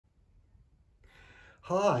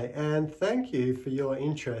Hi, and thank you for your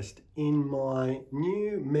interest in my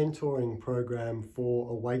new mentoring program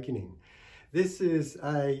for awakening. This is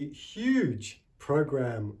a huge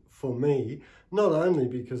program for me, not only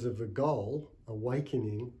because of the goal,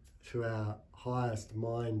 awakening to our highest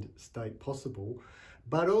mind state possible,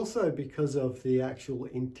 but also because of the actual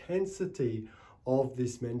intensity of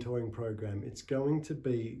this mentoring program. It's going to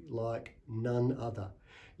be like none other.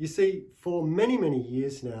 You see, for many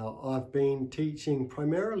years now, I've been teaching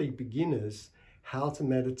primarily beginners how to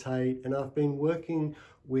meditate, and I've been working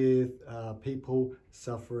with people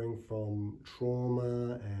suffering from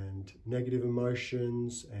trauma and negative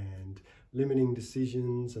emotions and limiting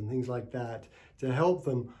decisions and things like that to help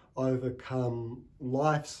them overcome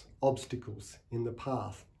life's obstacles in the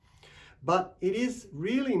path. But it is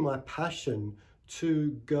really my passion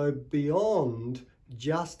to go beyond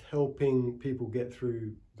just helping people get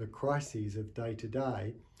through the crises of day to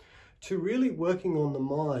day, to really working on the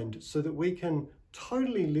mind so that we can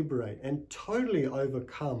totally liberate and totally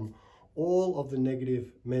overcome all of the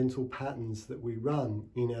negative mental patterns that we run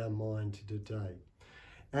in our mind today.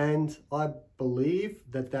 And I believe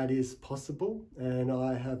that that is possible, and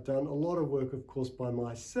I have done a lot of work, of course, by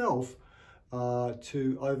myself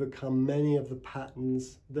to overcome many of the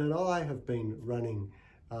patterns that I have been running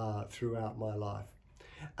throughout my life.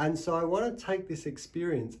 And so I want to take this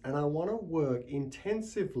experience and I want to work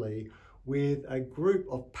intensively with a group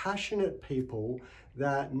of passionate people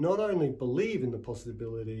that not only believe in the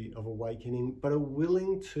possibility of awakening, but are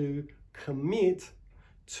willing to commit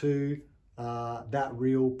to that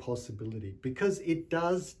real possibility, because it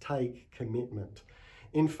does take commitment.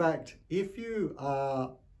 In fact, if you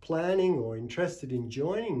are planning or interested in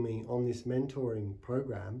joining me on this mentoring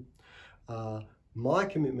program, my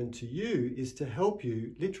commitment to you is to help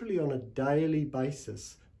you literally on a daily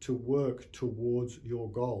basis to work towards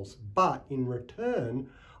your goals. But in return,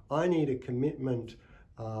 I need a commitment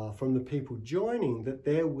from the people joining that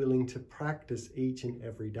they're willing to practice each and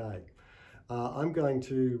every day. I'm going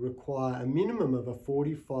to require a minimum of a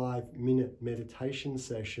 45-minute meditation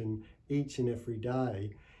session each and every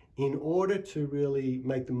day in order to really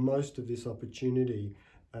make the most of this opportunity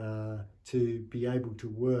to be able to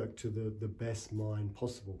work to the best mind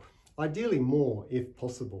possible. Ideally more if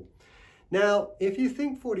possible. Now, if you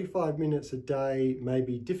think 45 minutes a day may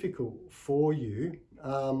be difficult for you,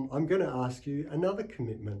 I'm going to ask you another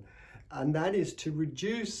commitment, and that is to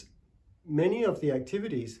reduce many of the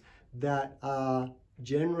activities that are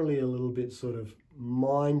generally a little bit sort of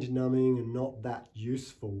mind-numbing and not that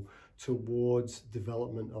useful towards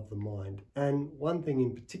development of the mind. And one thing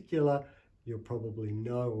in particular you'll probably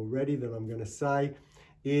know already that I'm going to say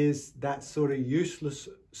is that sort of useless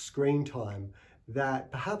screen time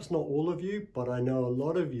that perhaps not all of you, but I know a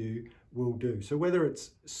lot of you will do. So whether it's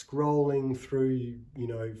scrolling through,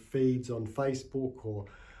 feeds on Facebook, or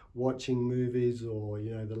watching movies, or,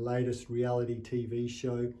 the latest reality TV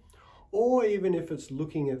show, or even if it's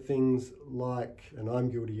looking at things like, and I'm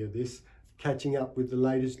guilty of this, catching up with the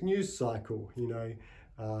latest news cycle,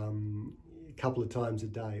 a couple of times a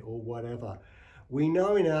day or whatever. We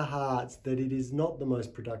know in our hearts that it is not the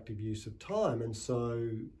most productive use of time. And so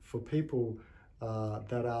for people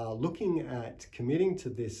that are looking at committing to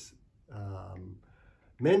this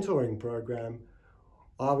mentoring program,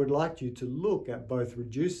 I would like you to look at both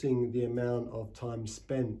reducing the amount of time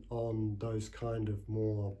spent on those kind of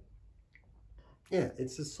more,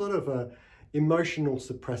 it's a sort of a emotional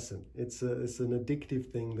suppressant. It's an addictive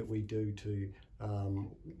thing that we do to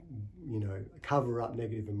cover up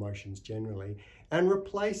negative emotions generally, and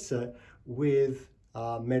replace it with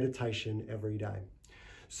meditation every day.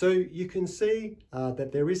 So you can see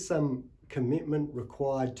that there is some commitment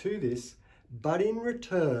required to this, but in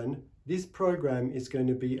return, this program is going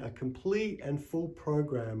to be a complete and full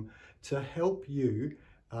program to help you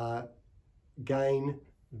gain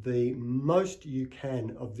the most you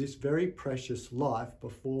can of this very precious life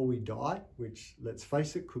before we die, which, let's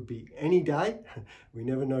face it, could be any day. We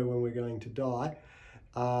never know when we're going to die,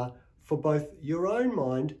 for both your own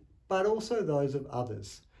mind, but also those of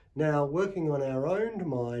others. Now, working on our own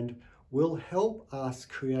mind will help us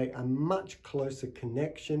create a much closer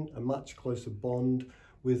connection, a much closer bond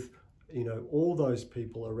with, all those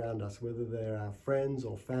people around us, whether they're our friends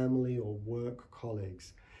or family or work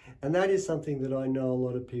colleagues. And that is something that I know a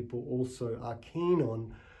lot of people also are keen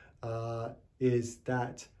on, is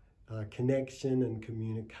that connection and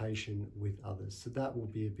communication with others. So that will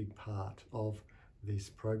be a big part of this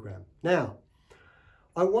program. Now,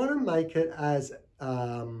 I want to make it as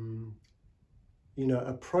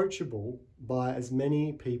approachable by as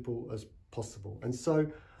many people as possible. And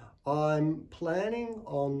so I'm planning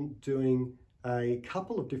on doing a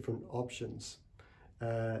couple of different options,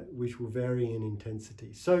 which will vary in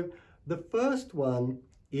intensity. So the first one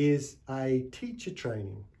is a teacher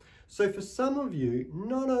training. So for some of you,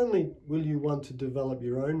 not only will you want to develop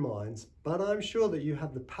your own minds, but I'm sure that you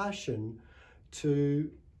have the passion to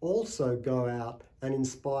also go out and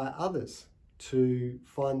inspire others to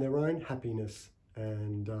find their own happiness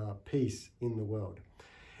and peace in the world.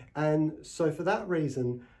 And so for that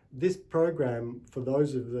reason, this program, for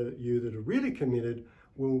those of you that are really committed,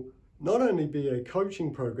 will not only be a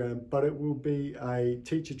coaching program, but it will be a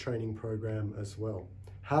teacher training program as well.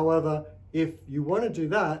 However, if you want to do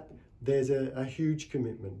that, there's a huge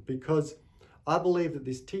commitment, because I believe that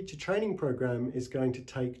this teacher training program is going to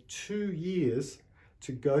take 2 years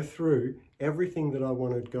to go through everything that I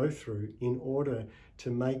want to go through in order to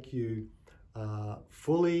make you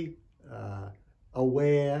fully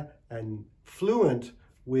aware and fluent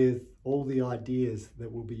with all the ideas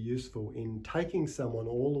that will be useful in taking someone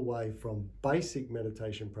all the way from basic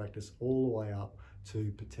meditation practice all the way up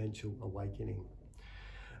to potential awakening.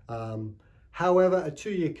 However, a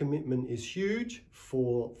 2-year commitment is huge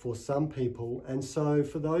for some people, and so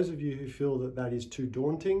for those of you who feel that that is too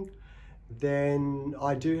daunting, then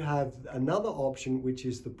I do have another option, which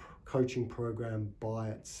is the coaching program by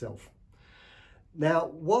itself. Now,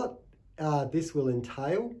 what this will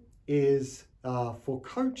entail is for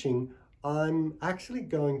coaching, I'm actually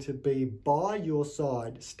going to be by your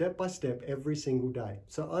side step by step every single day.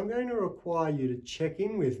 So I'm going to require you to check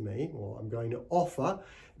in with me, or I'm going to offer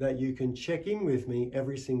that you can check in with me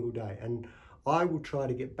every single day, and I will try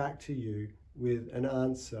to get back to you with an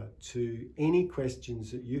answer to any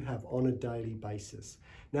questions that you have on a daily basis.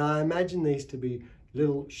 Now, I imagine these to be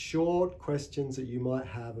little short questions that you might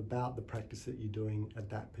have about the practice that you're doing at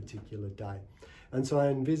that particular day. And so I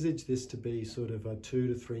envisage this to be sort of a 2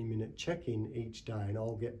 to 3 minute check-in each day, and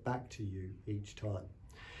I'll get back to you each time.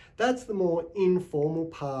 That's the more informal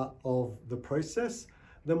part of the process.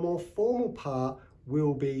 The more formal part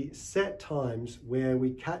will be set times where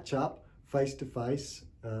we catch up face-to-face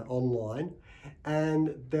online,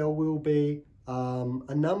 and there will be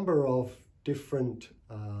a number of different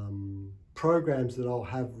programs that I'll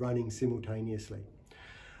have running simultaneously.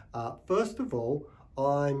 First of all,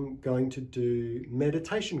 I'm going to do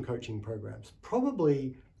meditation coaching programs,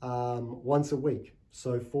 probably once a week.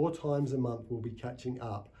 So 4 times a month we'll be catching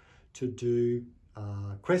up to do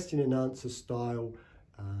question and answer style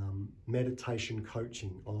meditation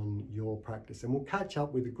coaching on your practice. And we'll catch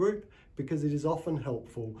up with a group, because it is often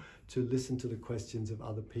helpful to listen to the questions of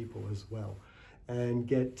other people as well and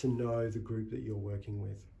get to know the group that you're working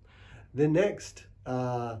with. The next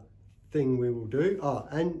thing we will do,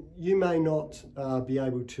 and you may not be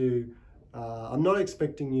able to, I'm not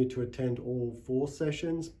expecting you to attend all 4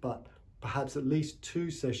 sessions, but perhaps at least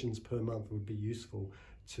 2 sessions per month would be useful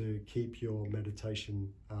to keep your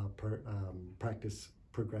meditation practice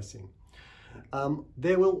progressing.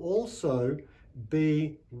 There will also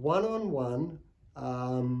be one-on-one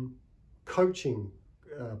coaching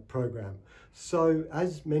program. So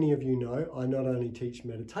as many of you know, I not only teach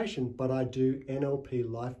meditation, but I do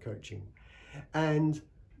NLP life coaching. And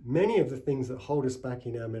many of the things that hold us back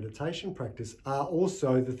in our meditation practice are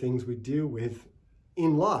also the things we deal with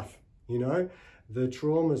in life, you know, the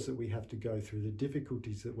traumas that we have to go through, the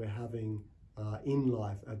difficulties that we're having in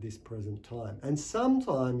life at this present time. And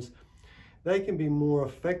sometimes they can be more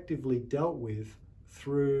effectively dealt with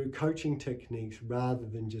through coaching techniques rather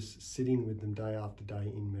than just sitting with them day after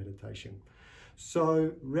day in meditation.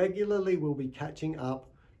 So regularly we'll be catching up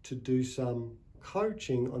to do some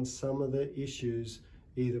coaching on some of the issues,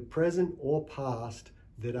 either present or past,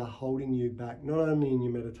 that are holding you back, not only in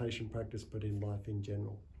your meditation practice, but in life in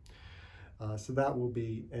general. So that will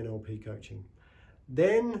be NLP coaching.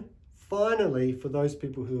 Then finally, for those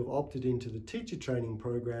people who have opted into the teacher training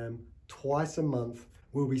program, twice a month,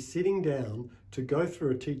 we'll be sitting down to go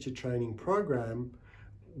through a teacher training program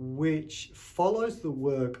which follows the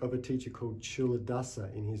work of a teacher called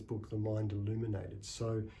Dasa in his book, The Mind Illuminated.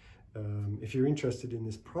 So if you're interested in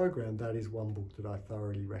this program, that is one book that I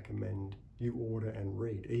thoroughly recommend you order and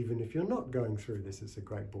read. Even if you're not going through this, it's a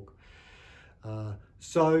great book.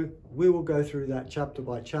 So we will go through that chapter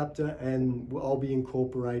by chapter, and I'll be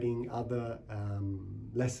incorporating other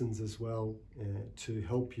lessons as well to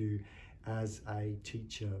help you as a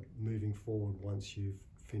teacher moving forward once you've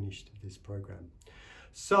finished this program.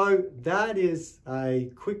 So that is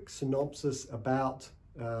a quick synopsis about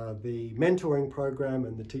the mentoring program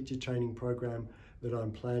and the teacher training program that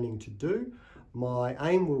I'm planning to do. My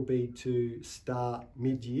aim will be to start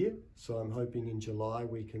mid-year, so I'm hoping in July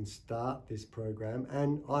we can start this program,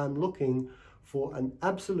 and I'm looking for an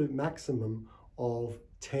absolute maximum of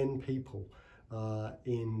 10 people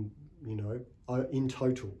in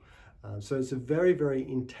total. So it's a very, very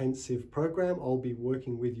intensive program. I'll be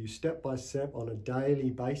working with you step by step on a daily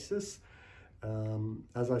basis,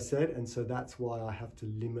 as I said, and so that's why I have to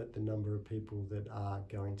limit the number of people that are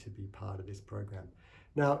going to be part of this program.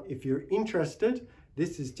 Now, if you're interested,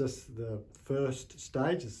 this is just the first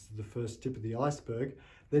stage, this is the first tip of the iceberg.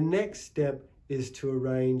 The next step is to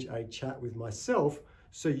arrange a chat with myself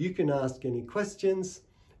so you can ask any questions,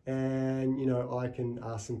 and I can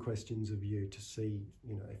ask some questions of you to see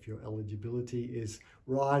if your eligibility is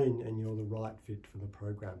right and you're the right fit for the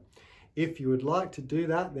program. If you would like to do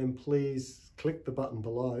that, then please click the button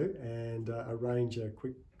below and arrange a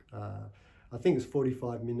quick, I think it's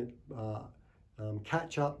 45-minute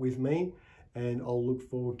catch up with me, and I'll look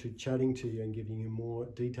forward to chatting to you and giving you more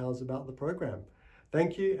details about the program.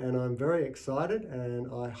 Thank you, and I'm very excited,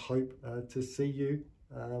 and I hope to see you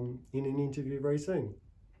in an interview very soon.